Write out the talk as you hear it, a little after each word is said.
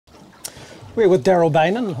We're with Daryl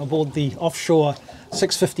Bainan aboard the Offshore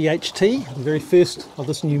 650 HT, the very first of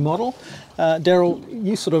this new model. Daryl,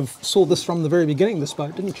 you sort of saw this from the very beginning, this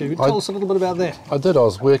boat, didn't you? Tell us a little bit about that. I did. I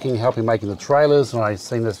was helping making the trailers, and I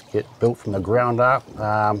seen this get built from the ground up.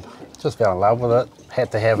 Just fell in love with it,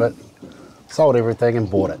 had to have it, sold everything and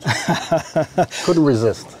bought it. Couldn't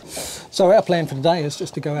resist. So our plan for today is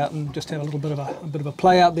just to go out and just have a little bit of a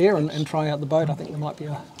play out there and try out the boat. I think there might be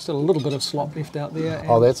still a little bit of slop left out there.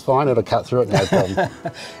 Oh, that's fine. It'll cut through it, no problem.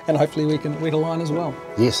 And hopefully we can wet a line as well.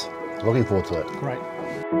 Yes, looking forward to it. Great.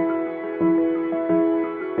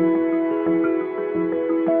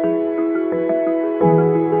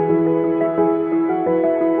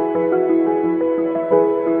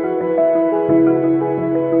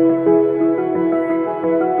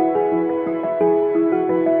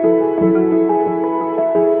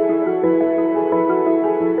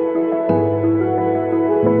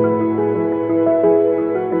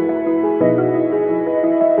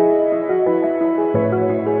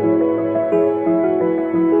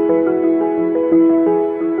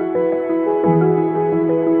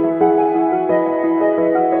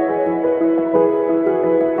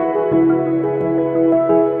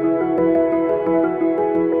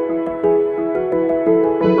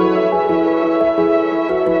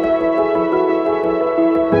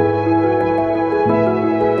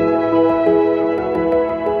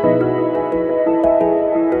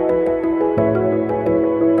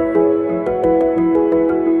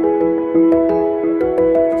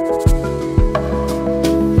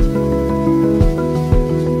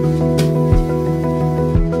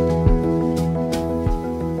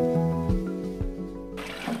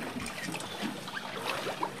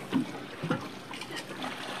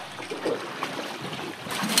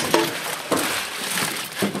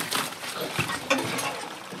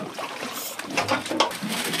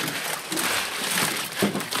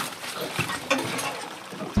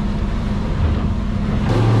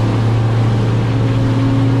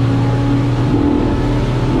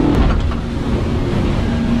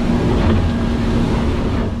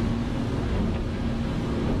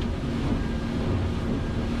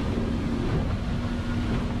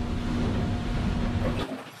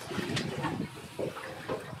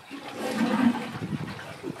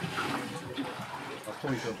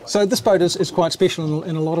 So this boat is quite special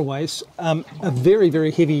in a lot of ways. A very,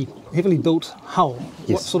 very heavily built hull. Yes.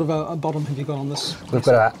 What sort of a bottom have you got on this? We've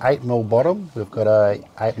got an 8mm bottom, we've got a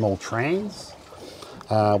 8mm trans,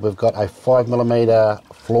 we've got a 5mm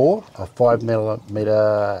floor, a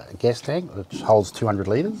 5mm gas tank which holds 200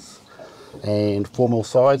 litres, and 4mm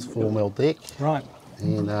sides, 4mm deck. Right.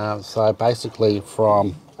 And so basically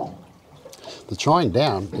from the chine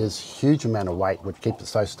down is a huge amount of weight which keeps it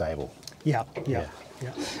so stable. Yeah.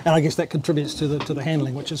 And I guess that contributes to the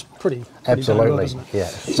handling, which is pretty Absolutely, darn good, isn't it? yeah.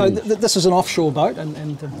 So this is an offshore boat,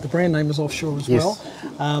 and the brand name is Offshore as Yes.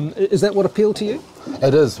 well. Is that what appealed to you?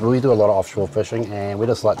 It is. We do a lot of offshore fishing, and we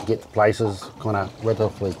just like to get to places kind of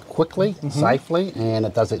relatively quickly, safely, and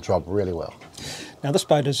it does that job really well. Now this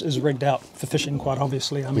boat is rigged out for fishing, quite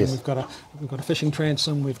obviously. I mean, Yes. we've got a fishing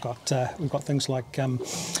transom. We've got things like tuna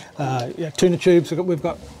tubes. We've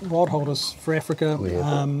got rod holders for Africa.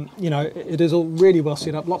 You know, it is all really well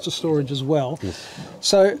set up. Lots of storage as well. Yes.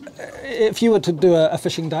 So, if you were to do a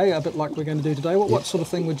fishing day, a bit like we're going to do today, what sort of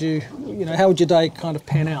thing would you know, how would your day kind of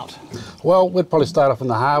pan out? Well, we'd probably start off in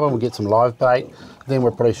the harbour. We'll get some live bait. Then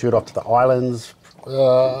we'll probably shoot off to the islands.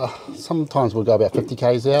 Sometimes we'll go about 50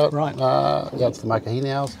 k's out, Right. Out to the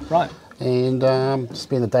Makahinaus, Right. and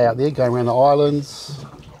spend the day out there, going around the islands,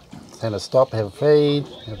 have a stop, have a feed,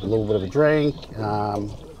 have a little bit of a drink,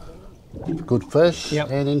 good fish,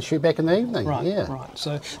 Yep. and then shoot back in the evening. Right, Yeah. right.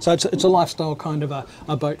 So it's a lifestyle kind of a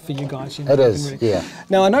boat for you guys. You know, It is, you can really... yeah.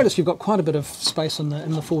 Now I noticed you've got quite a bit of space in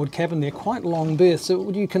the forward cabin there, quite long berths. So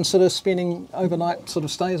would you consider spending overnight sort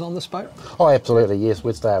of stays on this boat? Oh, absolutely, yes.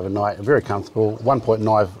 We'd stay overnight. Very comfortable.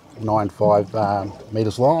 1.95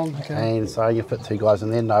 metres long, Okay. and so you fit two guys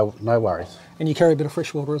in there, no worries. And you carry a bit of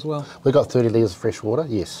fresh water as well. We've got 30 litres of fresh water,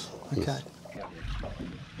 yes. Okay. Yes.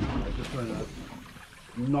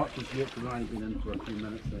 Not just yet, we've only been in for a few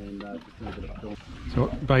minutes and just a bit of film. So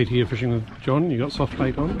what bait here fishing with John? You got soft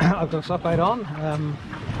bait on? I've got a soft bait on.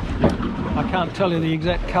 I can't tell you the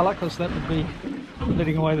exact colour because that would be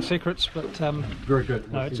letting away the secrets, but Very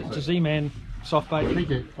good. no, it's a Z-Man soft bait, Thank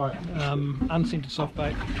you. Right. unscented soft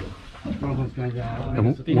bait. One's going down. And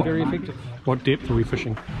It's been very effective. What depth are we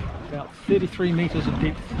fishing? About 33 metres of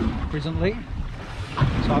depth presently.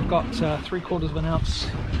 So I've got 3/4 of an ounce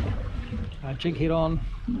jig head on.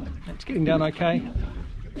 It's getting down okay.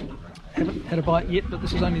 Haven't had a bite yet, but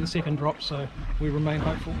this is only the second drop, so we remain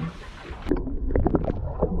hopeful.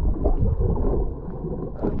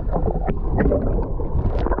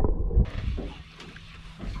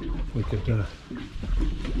 Good.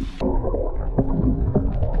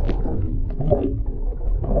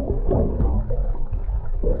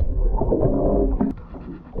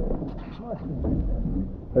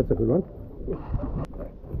 That's a good one.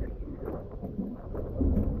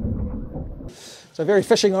 So very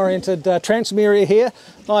fishing oriented transom area here.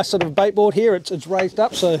 Nice sort of bait board here, it's raised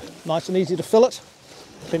up so nice and easy to fill it.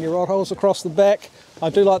 Plenty of rod holes across the back. I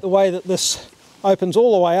do like the way that this opens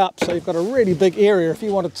all the way up, so you've got a really big area. If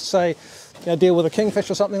you wanted to say, deal with a kingfish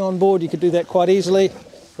or something on board, you could do that quite easily.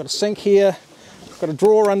 You've got a sink here, got a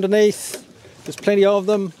drawer underneath, there's plenty of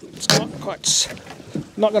them. It's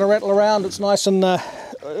not going to rattle around, it's nice and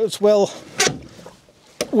it's well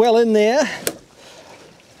in there.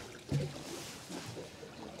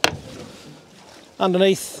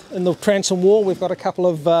 Underneath in the transom wall we've got a couple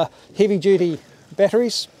of heavy duty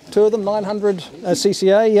batteries, 2 of them, 900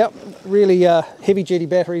 CCA, yep, really heavy duty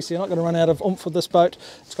batteries, so you're not going to run out of oomph with this boat.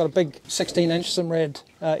 It's got a big 16-inch Simrad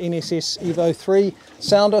NSS Evo 3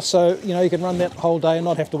 sounder, so you can run that the whole day and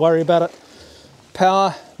not have to worry about it.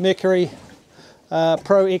 Power, Mercury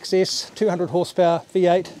Pro XS, 200 horsepower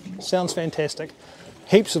V8, sounds fantastic.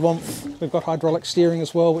 Heaps of oomph. We've got hydraulic steering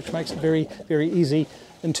as well, which makes it very, very easy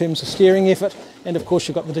in terms of steering effort, and of course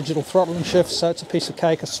you've got the digital throttle and shift, so it's a piece of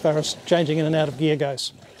cake as far as changing in and out of gear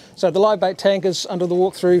goes. So the live bait tank is under the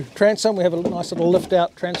walk-through transom. We have a nice little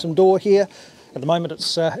lift-out transom door here. At the moment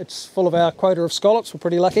it's full of our quota of scallops, we're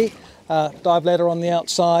pretty lucky. Dive ladder on the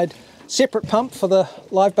outside. Separate pump for the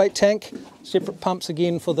live bait tank, separate pumps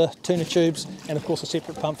again for the tuna tubes, and of course a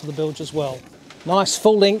separate pump for the bilge as well. Nice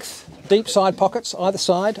full length, deep side pockets either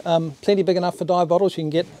side, plenty big enough for dive bottles. You can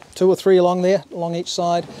get 2 or 3 along there, along each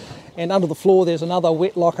side. And under the floor there's another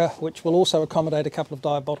wet locker which will also accommodate a couple of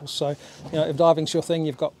dive bottles. So if diving's your thing,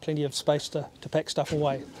 you've got plenty of space to pack stuff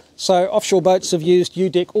away. So offshore boats have used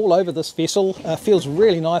U-deck all over this vessel. Feels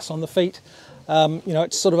really nice on the feet.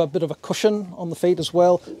 It's sort of a bit of a cushion on the feet as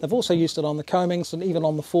well. They've also used it on the coamings and even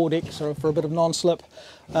on the foredeck, so for a bit of non-slip.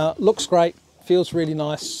 Looks great. Feels really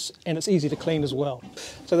nice, and it's easy to clean as well.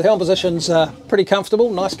 So the helm position's pretty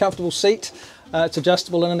comfortable, nice comfortable seat. It's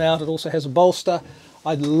adjustable in and out. It also has a bolster.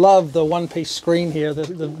 I love the one-piece screen here.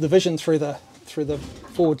 The vision through the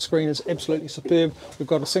forward screen is absolutely superb. We've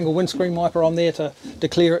got a single windscreen wiper on there to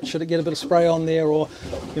clear it should it get a bit of spray on there, or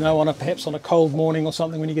perhaps on a cold morning or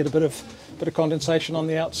something when you get a bit of condensation on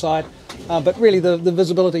the outside. But really the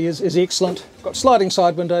visibility is excellent. We've got sliding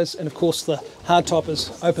side windows, and of course the hardtop is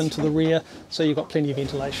open to the rear, so you've got plenty of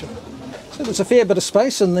ventilation. So there's a fair bit of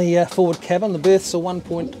space in the forward cabin. The berths are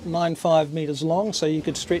 1.95 metres long, so you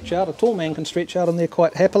could stretch out, a tall man can stretch out in there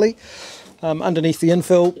quite happily. Underneath the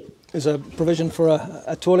infill is a provision for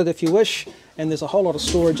a toilet if you wish, and there's a whole lot of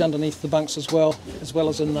storage underneath the bunks as well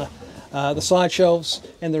as in the side shelves,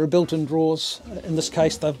 and there are built-in drawers. In this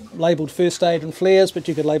case they've labelled first aid and flares, but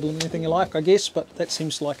you could label them anything you like, I guess, but that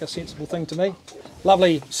seems like a sensible thing to me.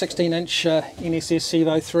 Lovely 16-inch NSS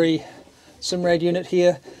Evo 3 Simrad unit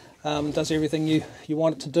here. Does everything you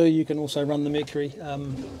want it to do. You can also run the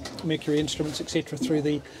Mercury instruments, etc. through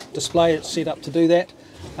the display. It's set up to do that.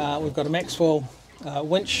 We've got a Maxwell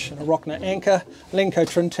winch and a Rockner anchor, Lenco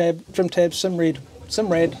trim tab,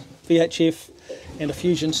 Simrad VHF, and a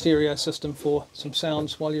Fusion stereo system for some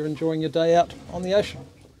sounds while you're enjoying your day out on the ocean.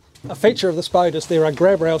 A feature of this boat is there are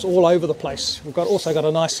grab rails all over the place. We've also got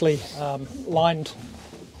a nicely lined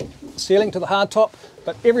ceiling to the hardtop,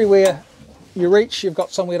 but everywhere you reach you've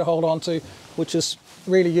got somewhere to hold on to, which is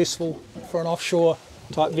really useful for an offshore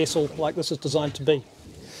type vessel like this is designed to be.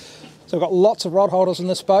 So we've got lots of rod holders in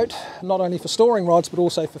this boat, not only for storing rods but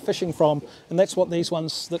also for fishing from, and that's what these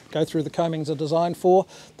ones that go through the coamings are designed for.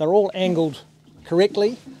 They're all angled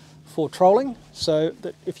correctly for trolling, so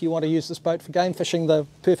that if you want to use this boat for game fishing, they're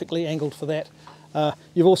perfectly angled for that.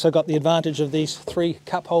 You've also got the advantage of these 3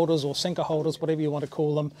 cup holders or sinker holders, whatever you want to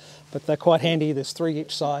call them, but they're quite handy. There's 3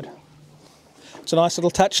 each side. It's a nice little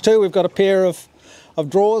touch too. We've got a pair of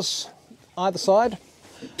drawers either side.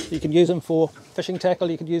 You can use them for fishing tackle,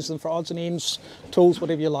 you could use them for odds and ends, tools,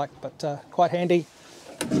 whatever you like, but quite handy,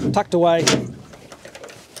 tucked away, and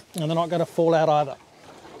they're not going to fall out either.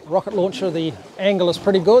 Rocket launcher, the angle is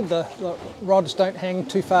pretty good. The rods don't hang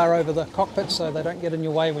too far over the cockpit, so they don't get in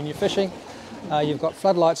your way when you're fishing. You've got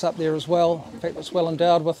floodlights up there as well. In fact, it's well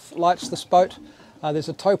endowed with lights, this boat. There's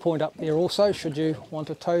a tow point up there also, should you want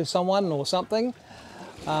to tow someone or something.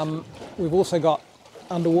 We've also got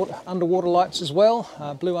underwater lights as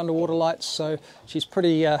well, blue underwater lights, so she's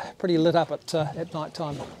pretty lit up at night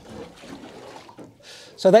time.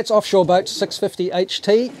 So that's Offshore Boat 650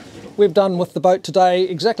 HT. We've done with the boat today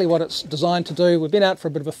exactly what it's designed to do. We've been out for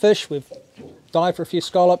a bit of a fish, we've dived for a few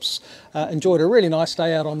scallops, enjoyed a really nice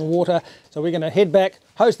day out on the water. So we're going to head back,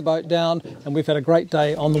 hose the boat down, and we've had a great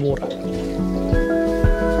day on the water.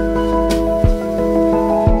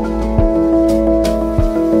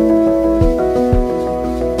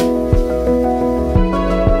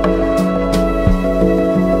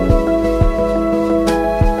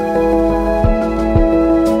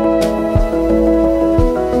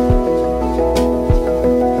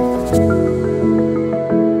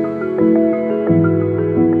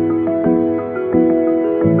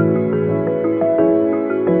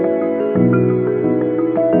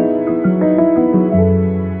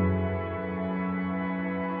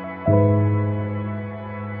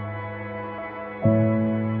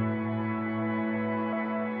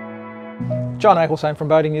 John Acklesome from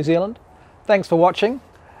Boating New Zealand. Thanks for watching.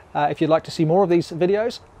 If you'd like to see more of these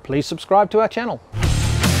videos, please subscribe to our channel.